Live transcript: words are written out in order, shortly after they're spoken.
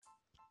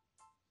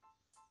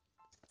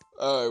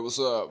Hey, what's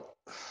up?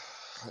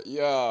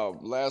 Yeah,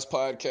 last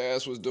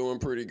podcast was doing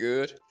pretty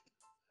good.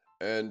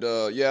 And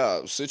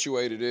yeah,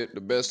 situated it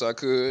the best I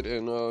could.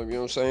 And you know what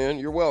I'm saying?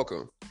 You're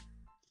welcome.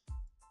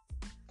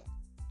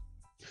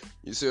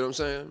 You see what I'm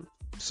saying?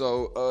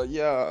 So,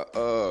 yeah,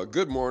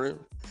 good morning.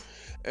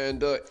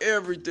 And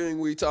everything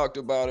we talked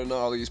about in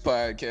all these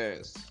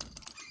podcasts,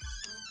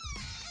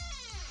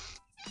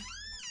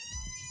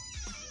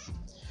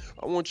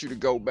 I want you to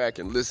go back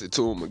and listen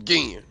to them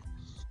again.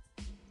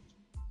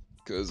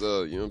 Because, you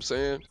know what I'm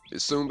saying?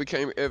 It soon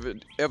became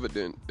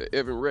evident that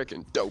Evan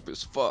Reckon dope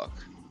as fuck.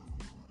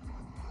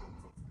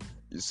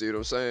 You see what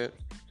I'm saying?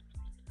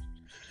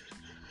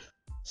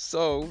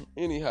 So,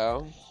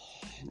 anyhow,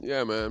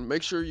 yeah, man.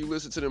 Make sure you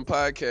listen to them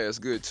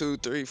podcasts good 2,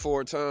 3,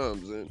 4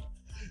 times. And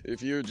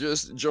if you're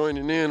just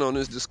joining in on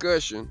this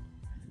discussion,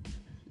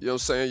 you know what I'm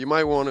saying, you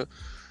might want to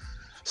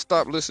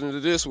stop listening to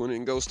this one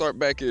and go start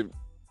back at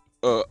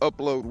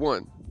upload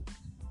 1.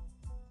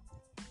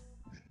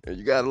 And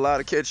you got a lot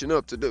of catching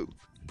up to do.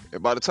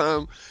 And by the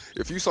time,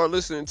 if you start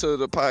listening to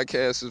the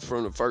podcasts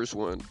from the first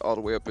one all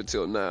the way up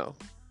until now,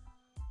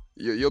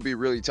 you'll be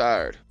really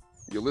tired.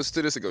 You'll listen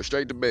to this and go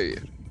straight to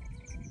bed.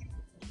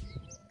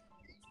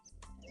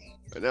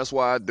 And that's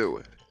why I do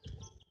it.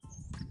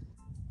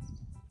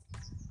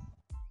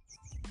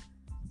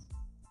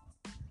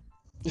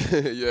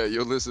 Yeah,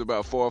 you'll listen to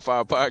about 4 or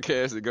 5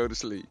 podcasts and go to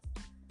sleep.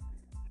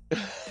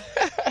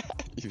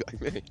 You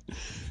like, man,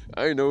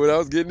 I didn't know what I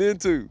was getting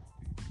into.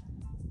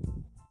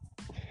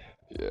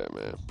 Yeah,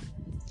 man.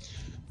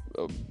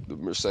 The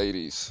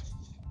Mercedes,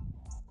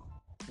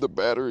 the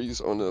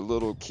batteries on the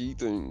little key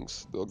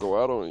things, they'll go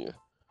out on you.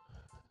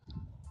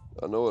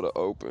 I know it'll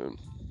open.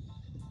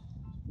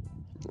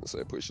 Let's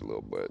say push a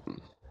little button.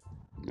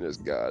 And there's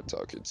God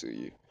talking to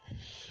you.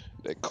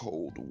 That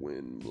cold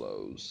wind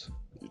blows.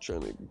 You're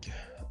trying to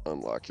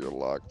unlock your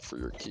lock for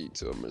your key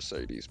to a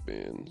Mercedes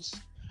Benz.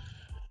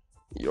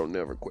 You don't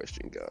never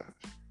question God.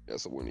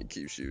 That's when He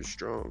keeps you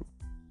strong.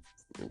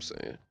 You know what I'm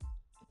saying?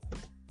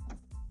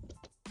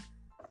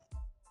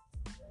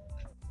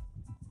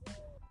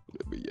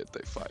 But yet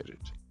they fight it.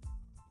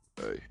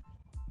 Hey,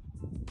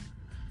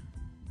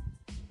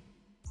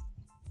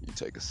 you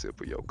take a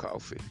sip of your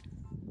coffee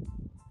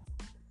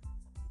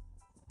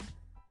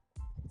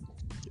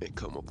and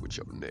come up with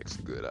your next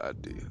good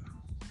idea.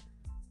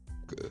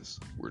 Because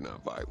we're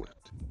not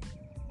violent.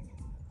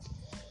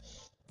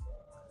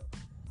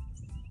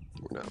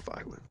 We're not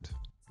violent.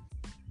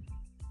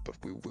 But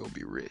we will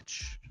be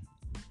rich.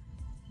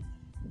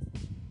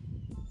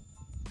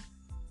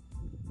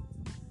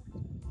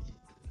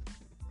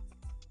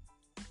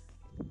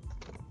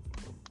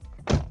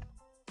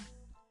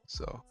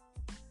 So,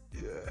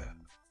 yeah.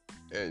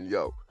 And yo,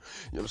 you know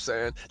what I'm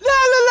saying? La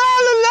la la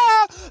la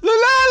la la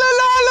la la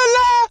la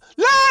la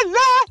la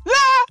la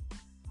la.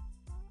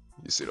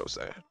 You see what I'm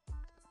saying?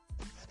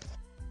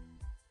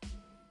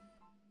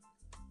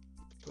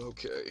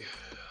 Okay.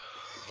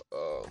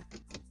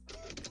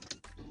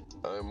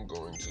 I'm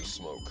going to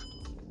smoke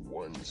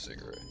 1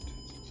 cigarette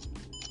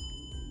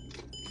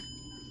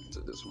to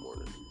this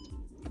morning.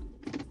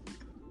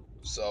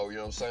 So, you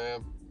know what I'm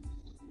saying?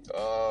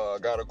 I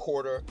got a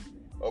quarter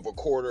of a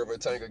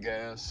tank of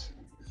gas.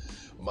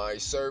 My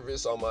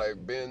service on my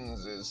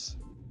Benz is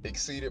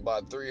exceeded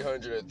by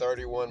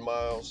 331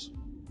 miles.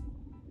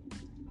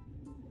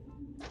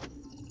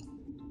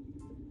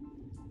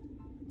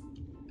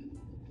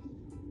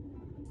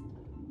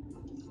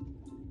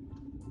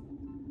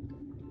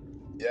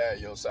 Yeah,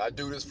 you know what I'm saying? I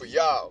do this for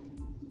y'all.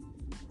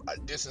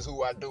 This is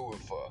who I do it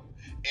for.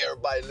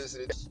 Everybody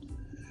listening.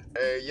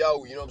 Hey,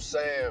 yo, you know what I'm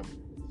saying?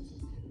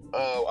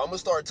 I'm gonna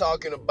start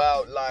talking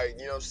about, like,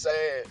 you know what I'm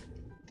saying?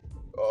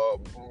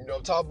 You know,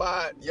 talk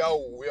about, yo,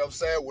 you know what I'm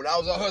saying? When I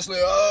was a hustler,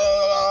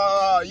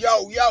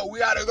 yo, we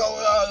gotta go.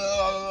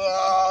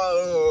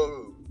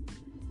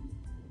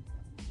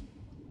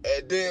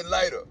 And then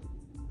later,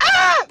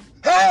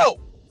 help!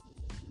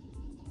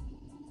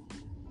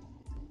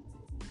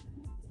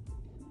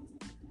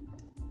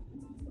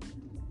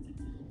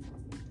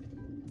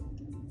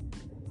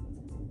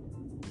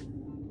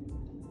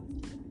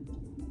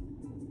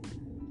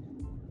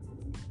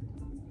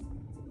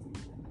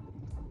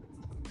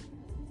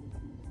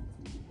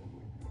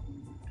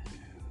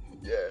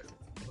 Yeah.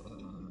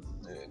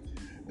 Yeah.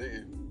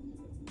 Nigga.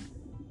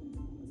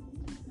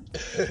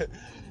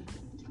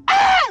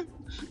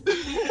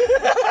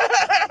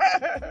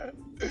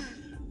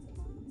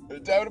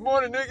 It's time of the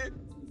morning, nigga.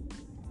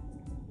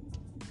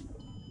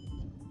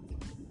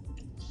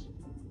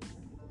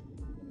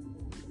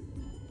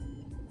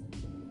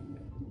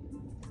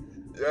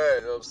 Yeah,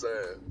 you know what I'm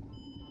saying?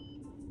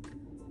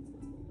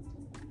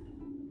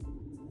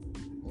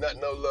 Not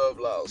no love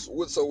loss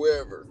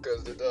whatsoever.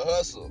 Cause the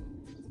hustle.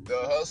 The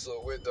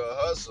hustle with the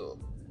hustle.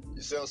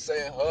 You see what I'm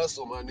saying?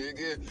 Hustle, my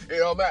nigga. It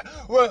don't matter.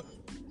 Well,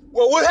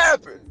 what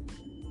happened?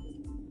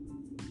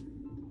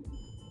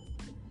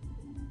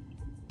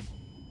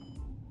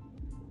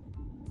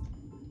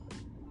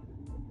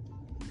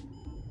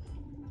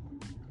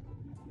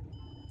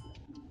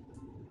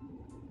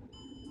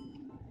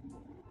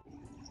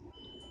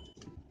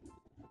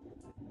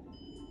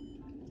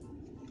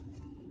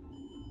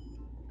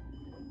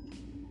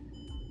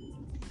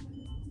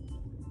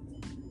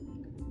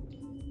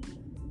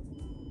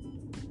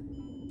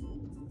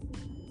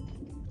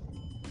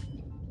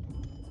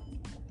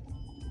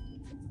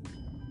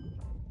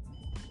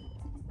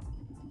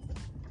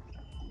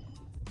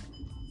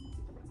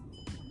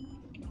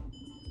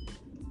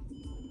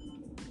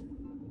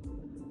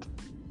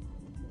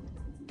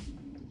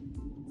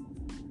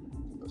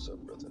 What's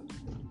up, brother?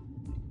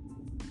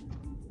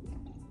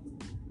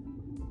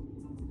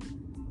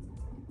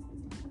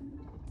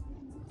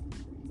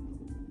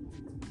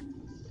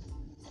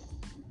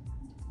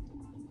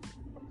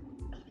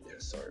 Yeah,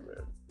 sorry,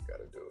 man.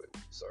 Gotta do it.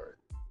 Sorry.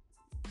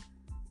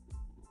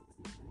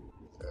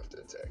 I have to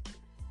attack you.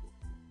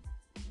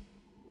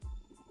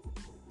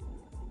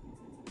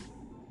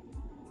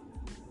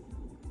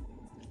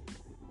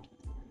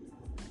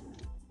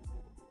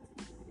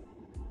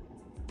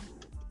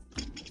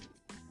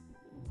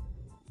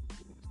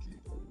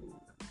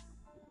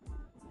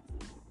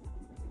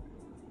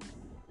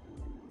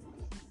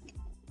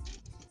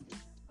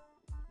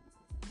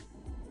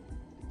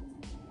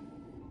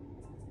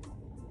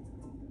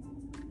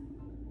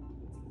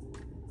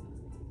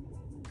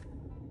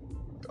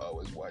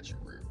 Always watch your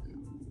rear view.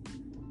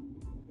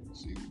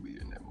 See who be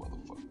in that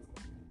motherfucker.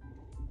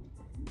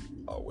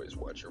 Always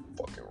watch your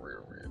fucking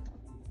rear view.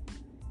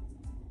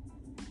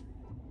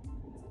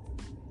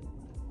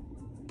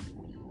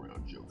 When you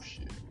around your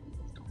shit,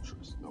 don't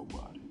trust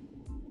nobody.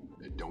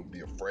 And don't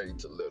be afraid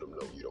to let them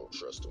know you don't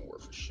trust them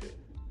worth a shit.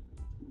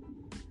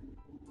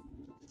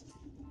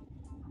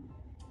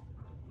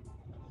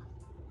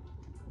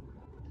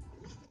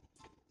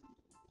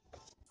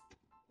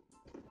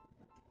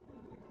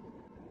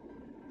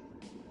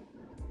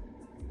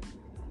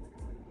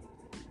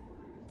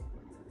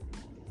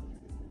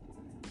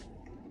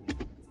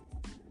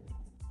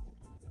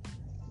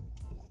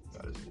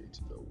 I just need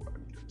to know where I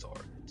need to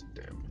target to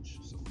damage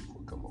so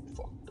before I come up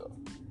fucked up.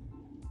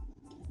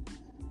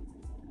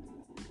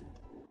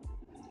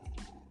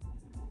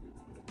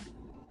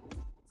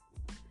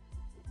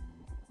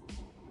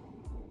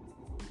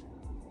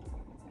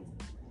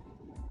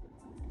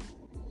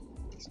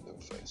 These new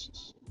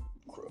faces,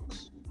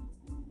 crooks,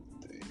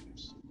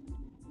 thieves,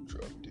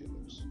 drug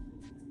dealers.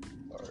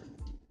 Alright.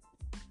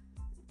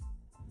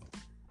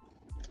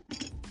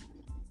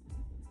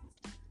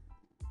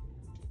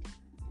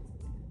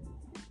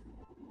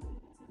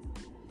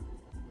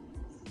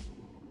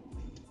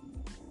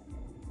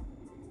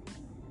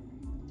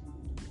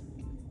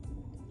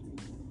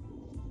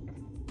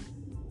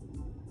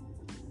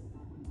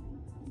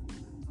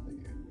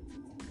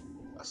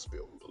 I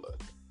spilled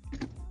blood.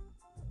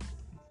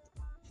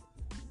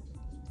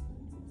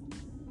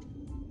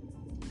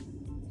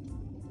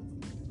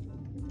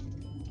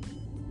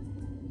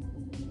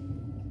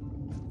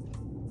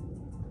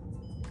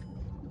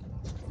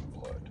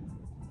 Blood.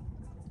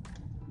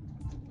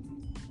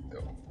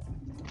 No.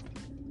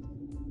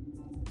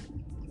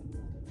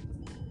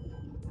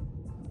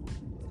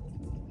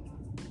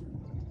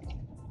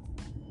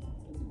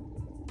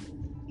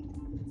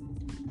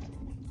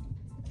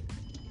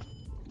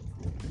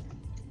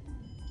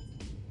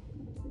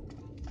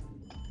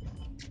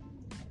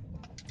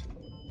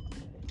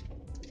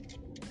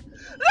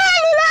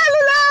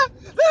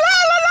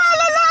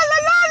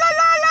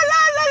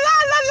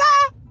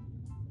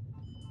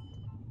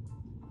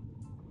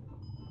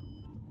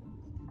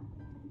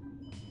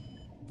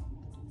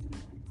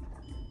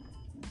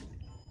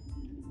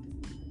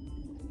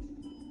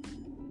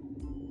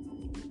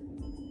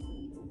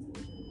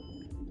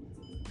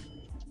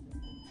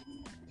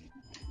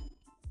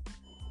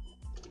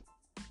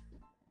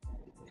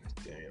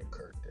 Damn,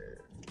 Kurt dead.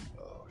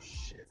 Oh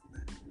shit,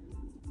 man.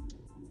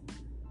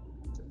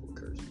 Double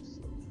curses.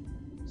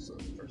 So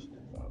first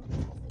and father.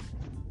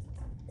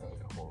 I'm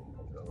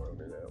gonna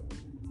do that one.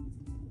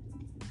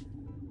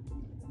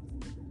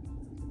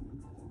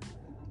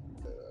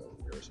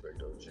 You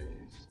respect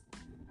OGs.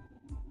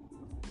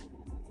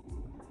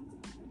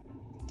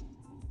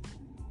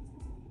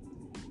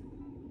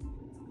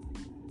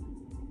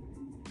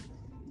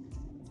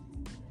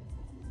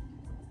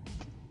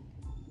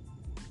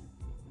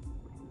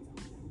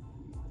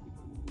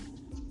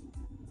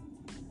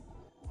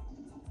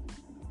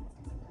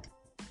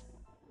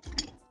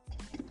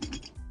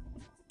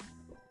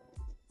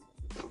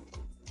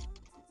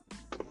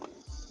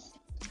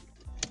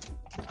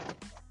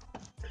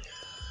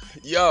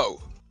 Yo,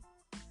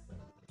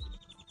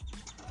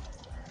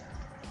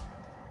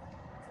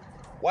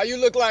 why you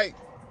look like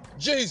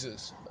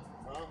Jesus?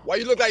 Why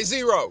you look like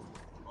Zero?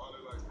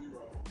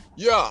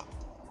 Yeah.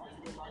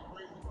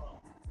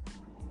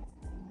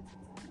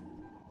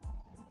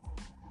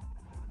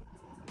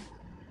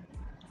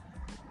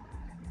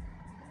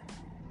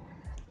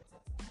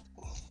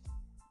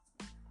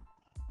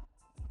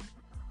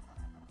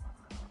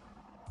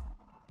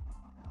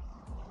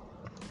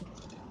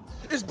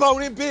 It's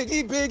Bone and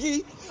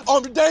Biggie.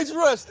 On the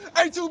dangerous.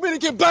 Ain't too many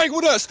can bang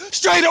with us.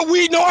 Straight up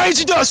weed, no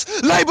angel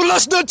dust. Label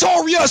us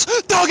notorious.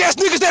 Thug ass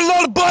niggas that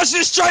love to bust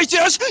and straight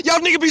us. Y'all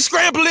niggas be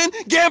scrambling,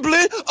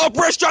 gambling, up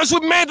restaurants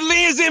with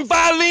mandolins and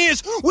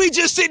violins. We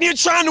just sitting here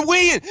trying to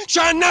win,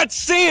 trying not to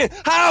sin.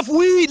 High off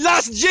weed,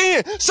 lots of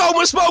gin. So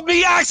much smoke,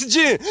 need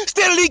oxygen.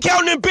 Steadily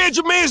counting them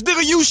Benjamins,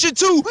 nigga, you should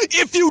too.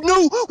 If you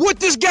knew what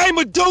this game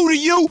would do to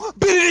you.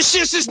 Been in this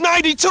shit since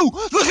 92.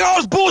 Look at all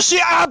this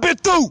bullshit I've been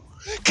through.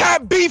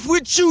 Cat beef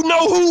with you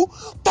know who?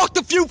 Fucked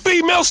a few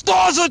female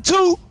stars or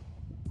two.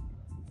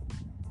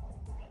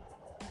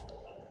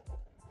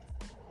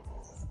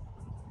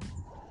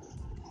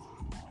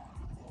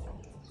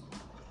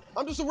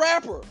 I'm just a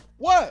rapper.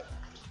 What?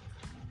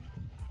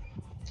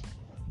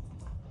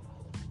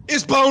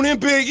 It's Bone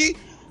and Biggie.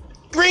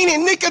 Green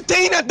and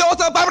Nicotina.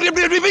 Those are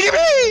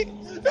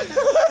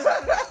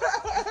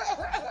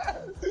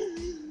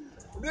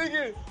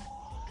Nigga.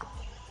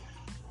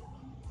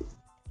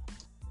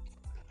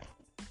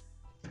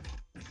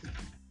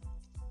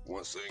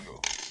 One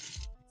single.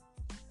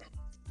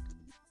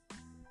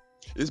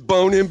 It's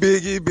Bone and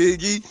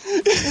Biggie.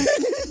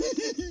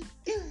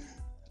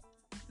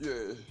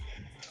 Yeah.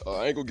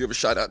 I ain't gonna give a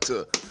shout out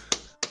to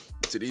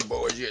these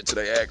boys yet till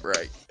they act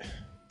right.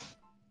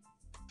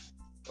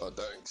 Oh,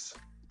 thanks.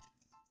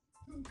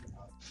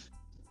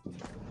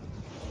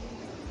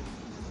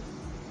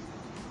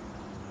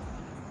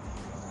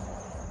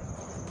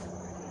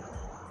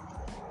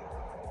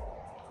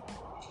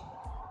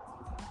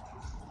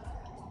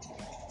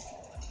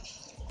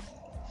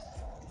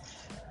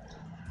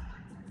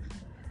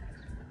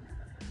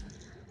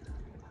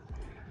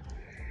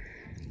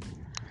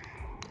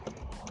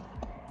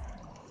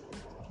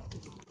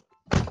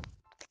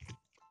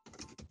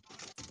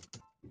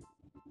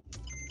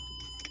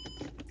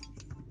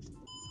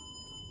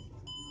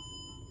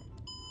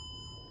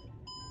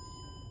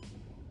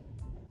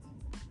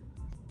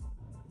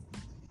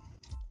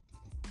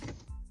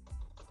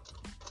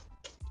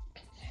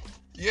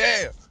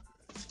 Yeah.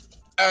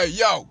 Hey,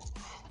 yo.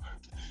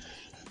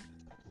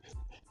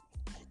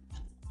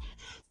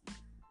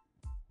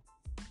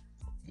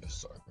 Yes,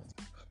 sorry.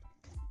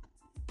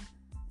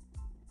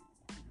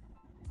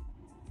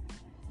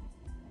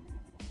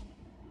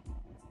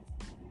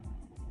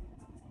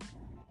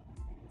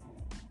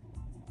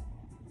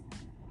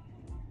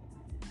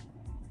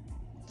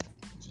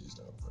 Jeez,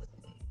 don't break,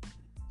 man.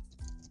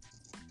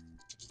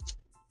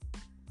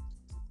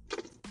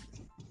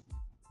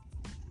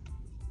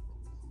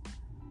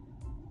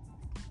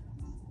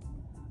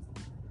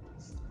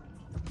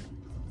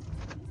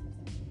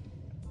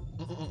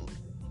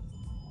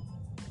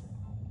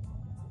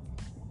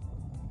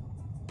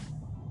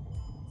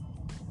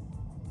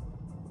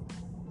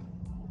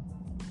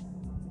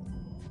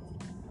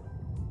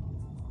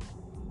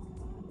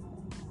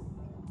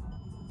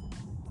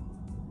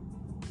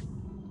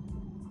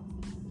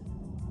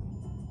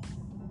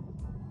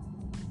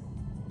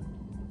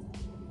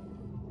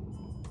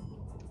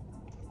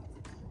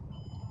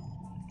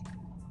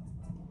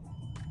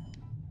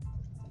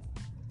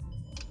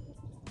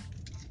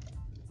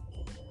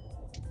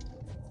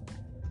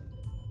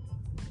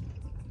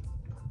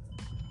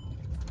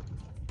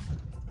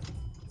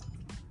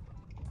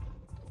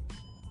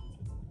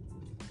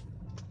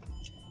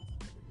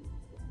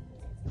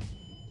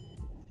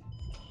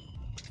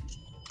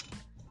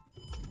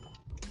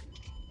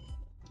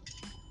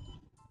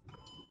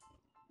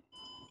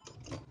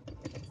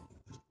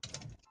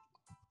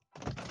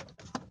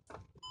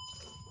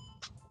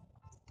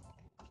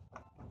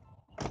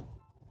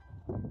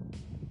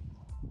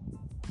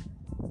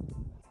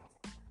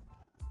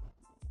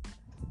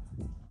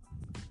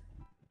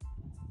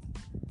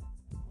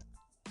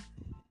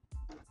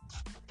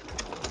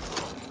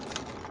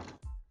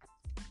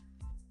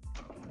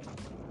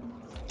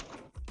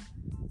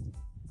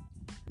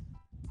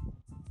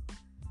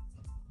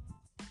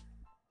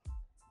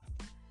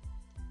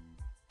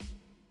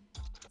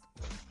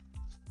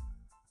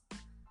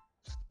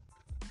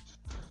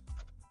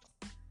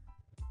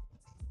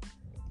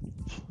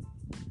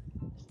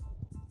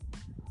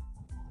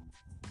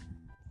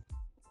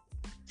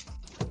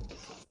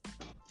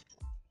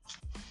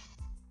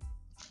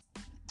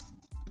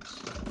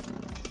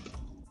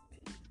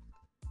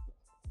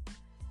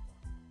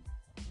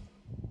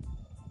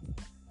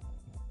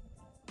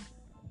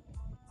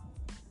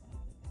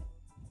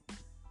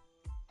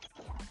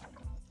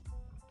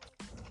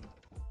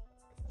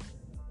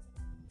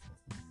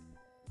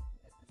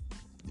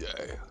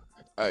 Yeah.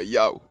 Hey,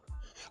 yo.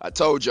 I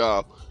told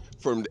y'all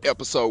from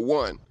episode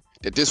 1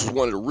 that this was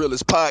one of the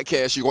realest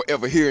podcasts you're gonna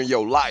ever hear in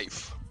your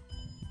life.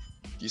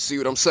 You see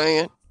what I'm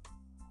saying?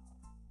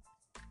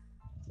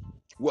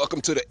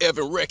 Welcome to the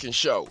Evan Reckon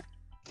Show.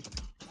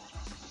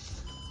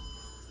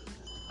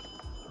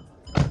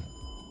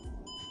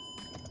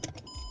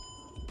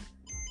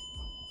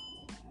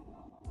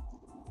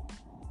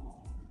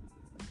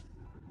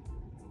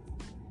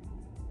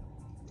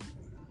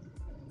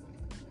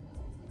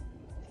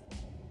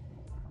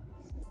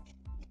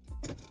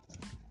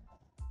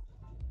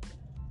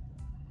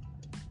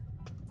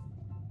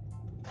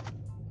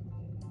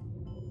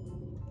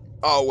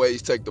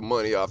 Always take the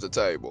money off the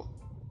table.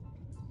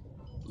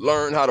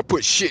 Learn how to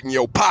put shit in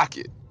your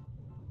pocket.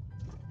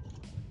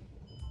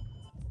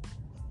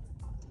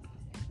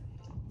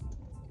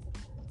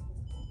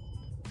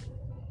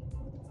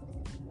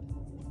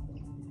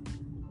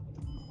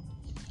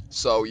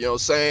 So, you know what I'm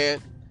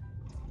saying?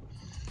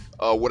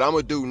 What I'm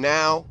gonna do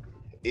now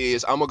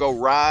is I'm gonna go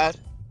ride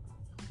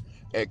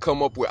and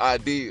come up with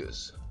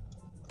ideas.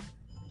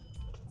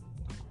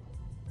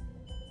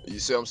 You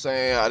see what I'm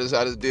saying? I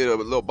just did a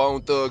little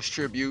Bone Thugs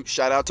tribute.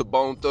 Shout out to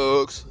Bone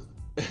Thugs.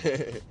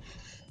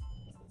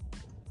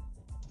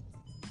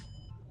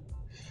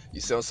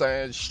 You see what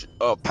I'm saying?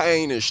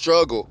 Pain and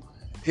struggle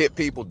hit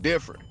people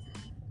different.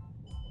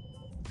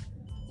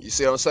 You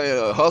see what I'm saying?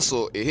 A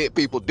hustle, it hit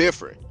people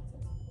different.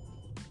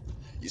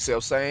 You see what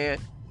I'm saying?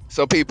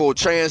 Some people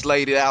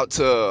translate it out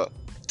to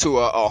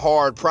a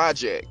hard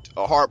project,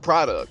 a hard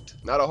product,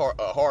 not a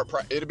hard.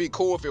 It'd be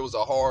cool if it was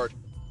a hard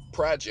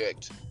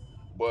project,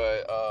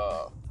 but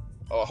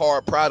a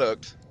hard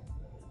product.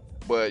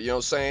 But you know what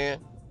I'm saying?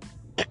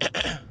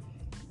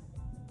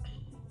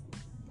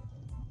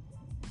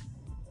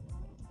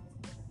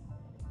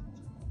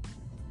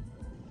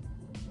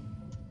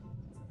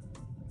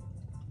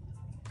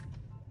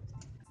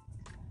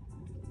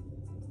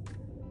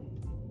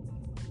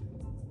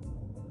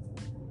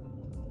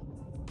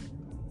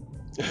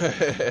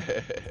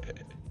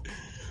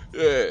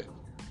 Yeah.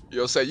 You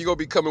know what I'm saying? You're gonna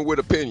be coming with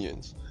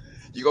opinions.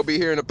 You're gonna be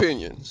hearing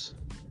opinions.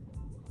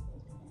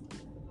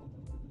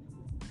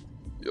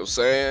 You know what I'm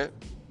saying?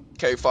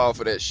 Can't fall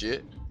for that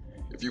shit.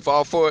 If you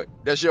fall for it,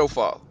 that's your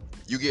fault.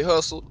 You get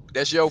hustled,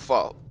 that's your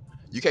fault.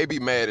 You can't be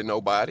mad at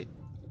nobody.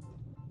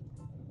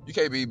 You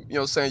can't be, you know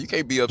what I'm saying? You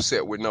can't be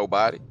upset with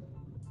nobody.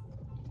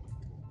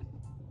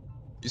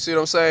 You see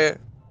what I'm saying?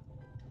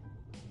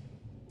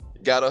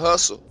 You gotta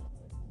hustle.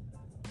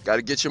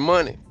 Gotta get your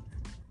money.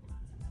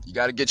 You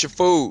gotta get your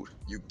food.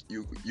 You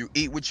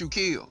eat what you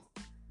kill.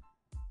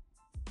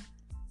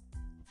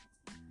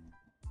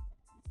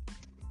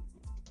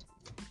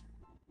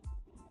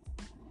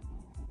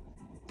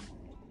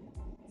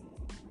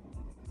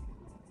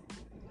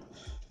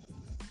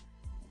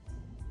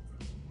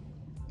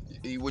 You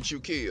eat what you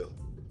kill.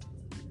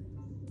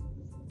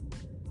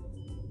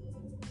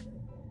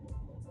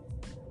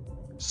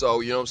 So,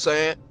 you know what I'm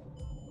saying?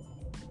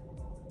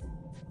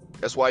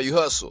 That's why you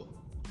hustle.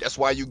 That's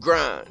why you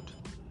grind.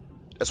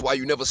 That's why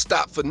you never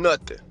stop for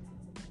nothing.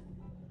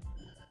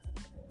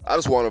 I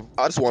just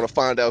wanna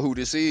find out who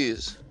this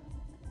is.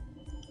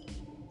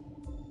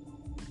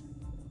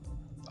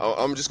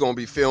 I'm just gonna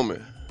be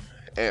filming.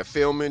 And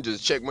filming,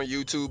 just check my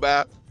YouTube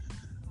out.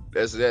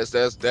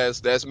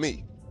 That's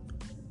me.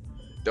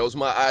 Those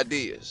my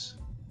ideas.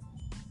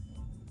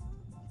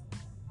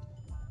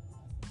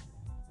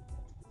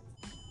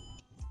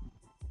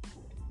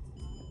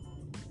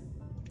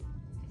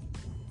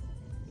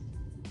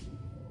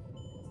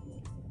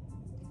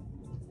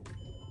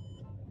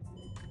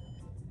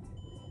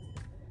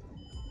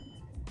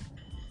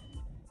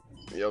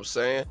 You know what I'm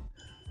saying?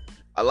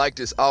 I like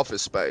this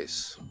office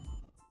space.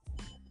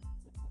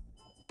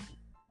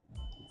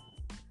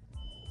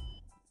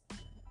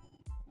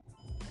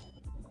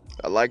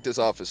 I like this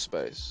office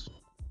space.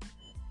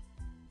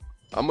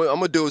 I'm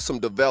gonna do some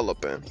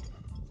developing.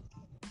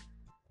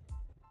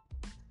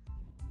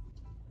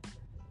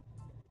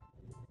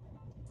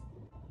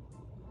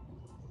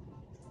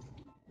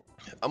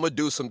 I'm gonna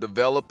do some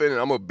developing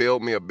and I'm gonna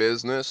build me a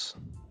business.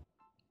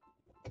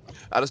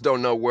 I just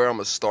don't know where I'm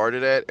gonna start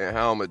it at and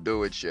how I'm gonna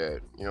do it yet.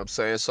 You know what I'm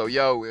saying? So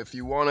yo, if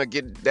you wanna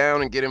get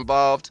down and get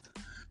involved,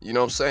 you know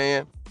what I'm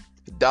saying?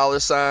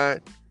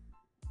 $,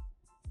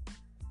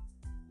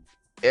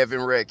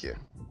 Evan Reckon.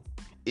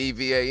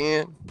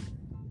 EVANWREKN.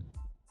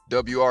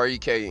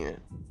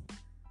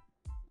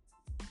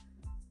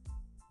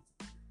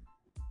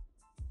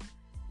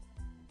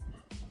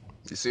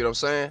 You see what I'm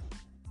saying?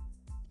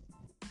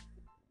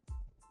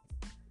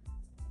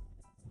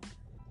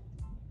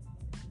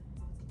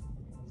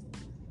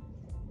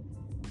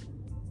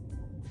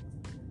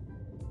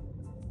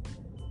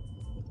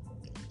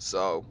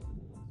 So,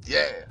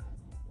 yeah.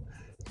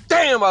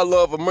 Damn, I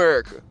love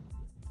America.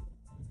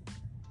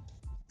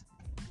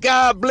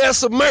 God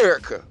bless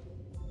America.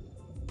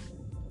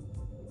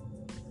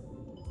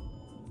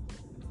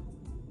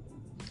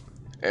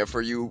 And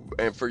for you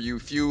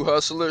few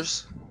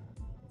hustlers,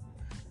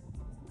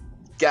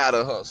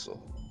 gotta hustle.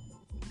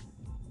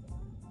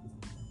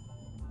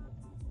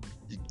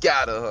 You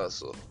gotta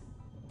hustle.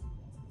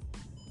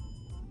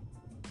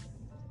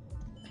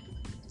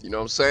 You know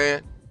what I'm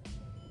saying?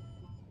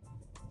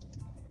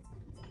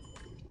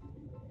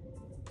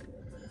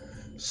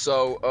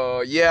 So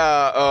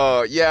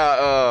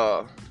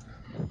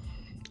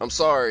I'm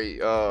sorry,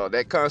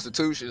 that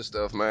Constitution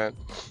stuff, man.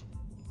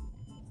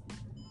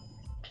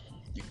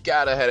 You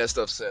gotta have that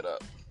stuff set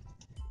up.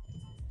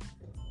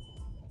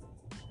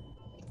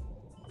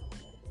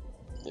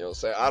 You know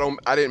what I'm saying?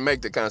 I didn't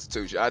make the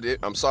Constitution.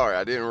 I'm sorry,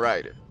 I didn't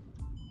write it.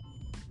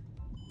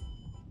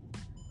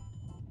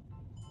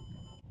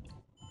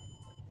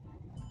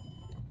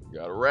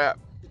 Gotta rap.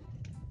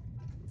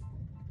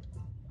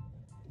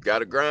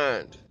 Gotta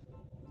grind.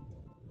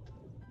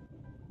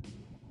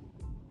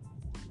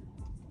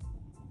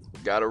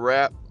 Gotta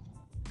rap.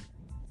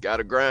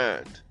 Gotta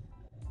grind.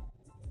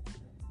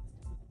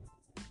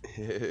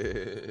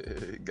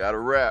 Gotta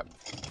rap.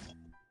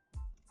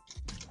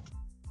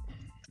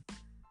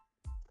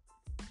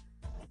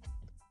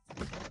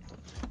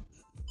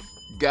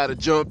 Gotta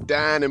jump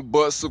down and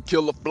bust some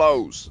killer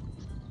flows.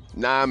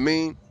 Nah, I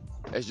mean,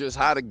 that's just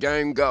how the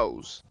game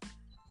goes.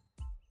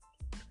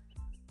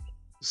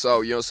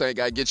 So, you know what I'm saying?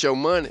 Gotta get your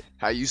money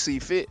how you see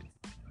fit.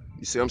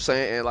 You see what I'm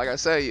saying? And like I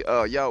say,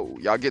 yo,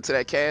 y'all get to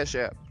that cash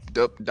app.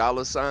 $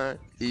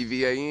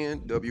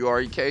 EVAN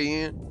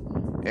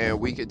WREKN, and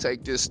we can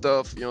take this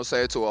stuff, you know what I'm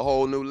saying, to a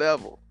whole new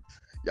level.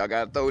 Y'all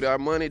gotta throw that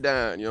money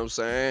down, you know what I'm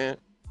saying?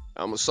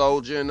 I'm a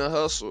soldier in the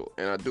hustle,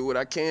 and I do what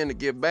I can to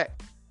give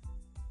back.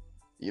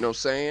 You know what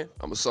I'm saying?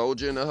 I'm a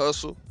soldier in the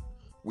hustle.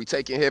 We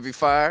taking heavy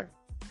fire,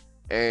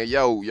 and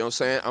yo, you know what I'm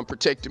saying? I'm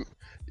protecting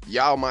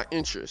y'all my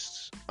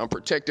interests. I'm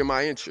protecting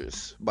my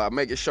interests by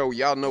making sure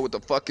y'all know what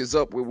the fuck is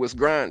up with what's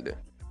grinding,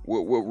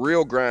 what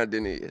real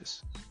grinding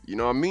is. You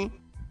know what I mean?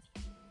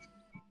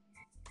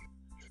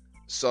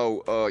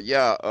 So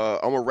yeah,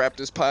 I'm gonna wrap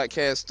this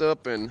podcast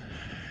up, and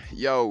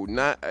yo,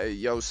 not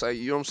yo, say,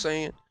 you know what I'm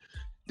saying?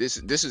 This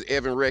is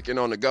Evan Reckon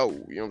on the go.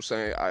 You know what I'm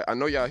saying? I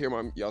know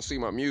y'all see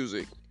my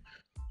music.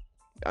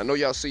 I know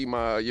y'all see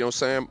my, you know what I'm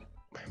saying,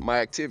 my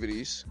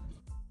activities.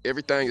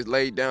 Everything is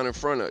laid down in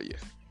front of you.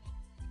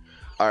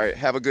 All right,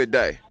 have a good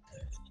day.